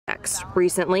impacts.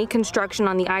 Recently, construction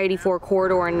on the I-84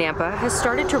 corridor in Nampa has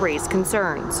started to raise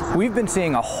concerns. We've been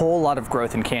seeing a whole lot of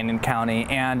growth in Canyon County,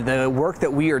 and the work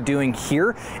that we are doing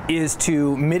here is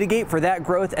to mitigate for that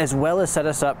growth as well as set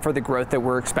us up for the growth that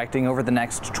we're expecting over the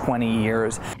next 20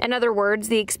 years. In other words,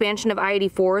 the expansion of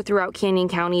I-84 throughout Canyon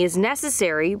County is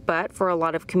necessary, but for a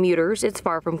lot of commuters, it's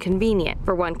far from convenient.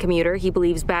 For one commuter, he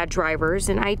believes bad drivers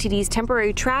and ITD's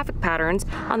temporary traffic patterns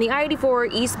on the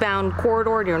I-84 eastbound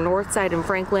corridor near Northside and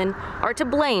Franklin are to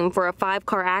blame for a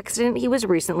 5-car accident he was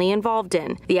recently involved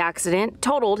in. The accident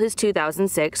totaled his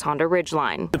 2006 Honda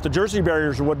Ridgeline. If the Jersey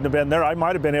barriers wouldn't have been there, I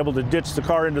might have been able to ditch the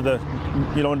car into the,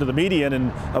 into the median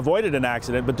and avoided an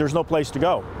accident, but there's no place to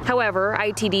go. However,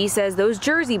 ITD says those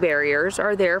Jersey barriers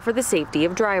are there for the safety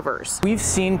of drivers. We've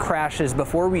seen crashes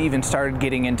before we even started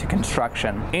getting into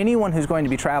construction. Anyone who's going to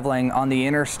be traveling on the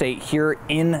interstate here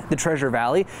in the Treasure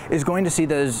Valley is going to see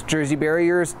those Jersey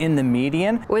barriers in the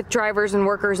median. With drivers and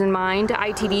workers in mind,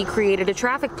 ITD created a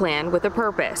traffic plan with a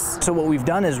purpose. So what we've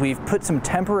done is we've put some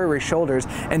temporary shoulders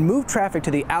and moved traffic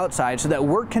to the outside so that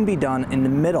work can be done in the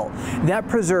middle. That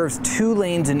preserves 2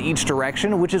 lanes in each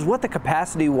direction, which is what the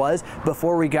capacity was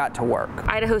before we got to work.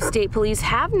 Idaho State Police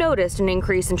have noticed an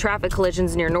increase in traffic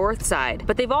collisions near Northside,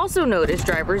 but they've also noticed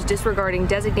drivers disregarding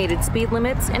designated speed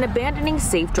limits and abandoning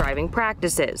safe driving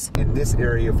practices. In this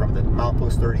area from the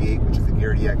milepost 38, which is the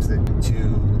Garrity exit, to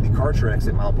the Karcher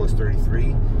exit, milepost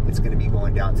 33, it's going to be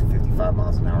going down to 55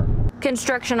 miles an hour.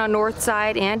 Construction on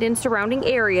Northside and in surrounding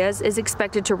areas is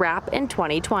expected to wrap in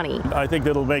 2020. I think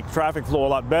that'll make traffic flow a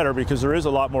lot better because there is a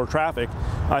lot more traffic.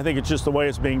 I think it's just the way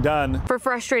it's being done. For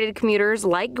frustrated commuters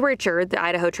like Richard, the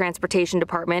Idaho Transportation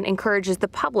Department encourages the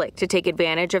public to take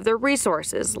advantage of their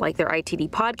resources like their ITD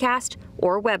podcast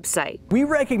or website. We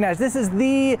recognize this is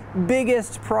the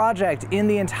biggest project in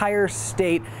the entire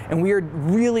state, and we are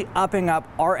really upping up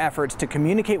our efforts to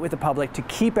communicate with the public to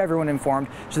keep everyone informed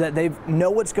so that they know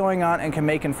what's going on and can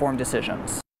make informed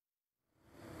decisions.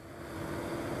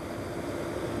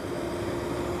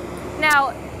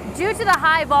 Now, due to the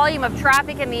high volume of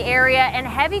traffic in the area and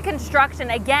heavy construction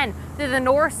again through the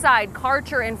north side,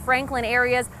 Karcher and Franklin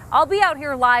areas, I'll be out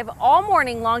here live all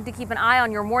morning long to keep an eye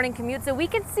on your morning commute so we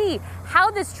can see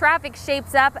how this traffic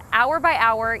shapes up hour by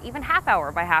hour, even half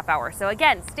hour by half hour. So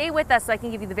again, stay with us so I can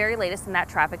give you the very latest in that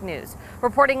traffic news.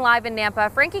 Reporting live in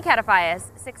Nampa, Frankie Catafayas,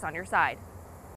 6 on your side.